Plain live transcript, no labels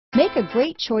Make a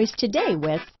great choice today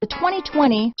with the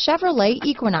 2020 Chevrolet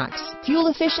Equinox. Fuel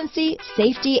efficiency,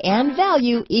 safety, and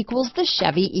value equals the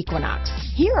Chevy Equinox.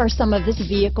 Here are some of this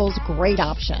vehicle's great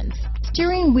options: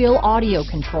 steering wheel audio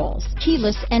controls,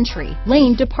 keyless entry,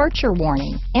 lane departure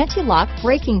warning, anti-lock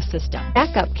braking system,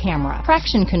 backup camera,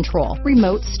 traction control,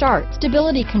 remote start,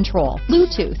 stability control,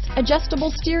 Bluetooth, adjustable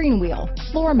steering wheel,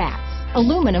 floor mats,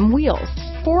 aluminum wheels,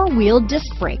 four-wheel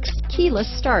disc brakes, keyless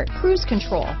start, cruise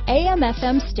control,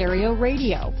 AM/FM stereo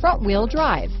radio, front-wheel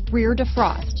drive, rear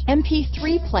defrost,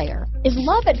 MP3 player. Is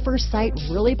love at first sight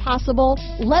really possible?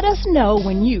 Let us know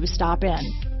when you stop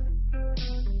in.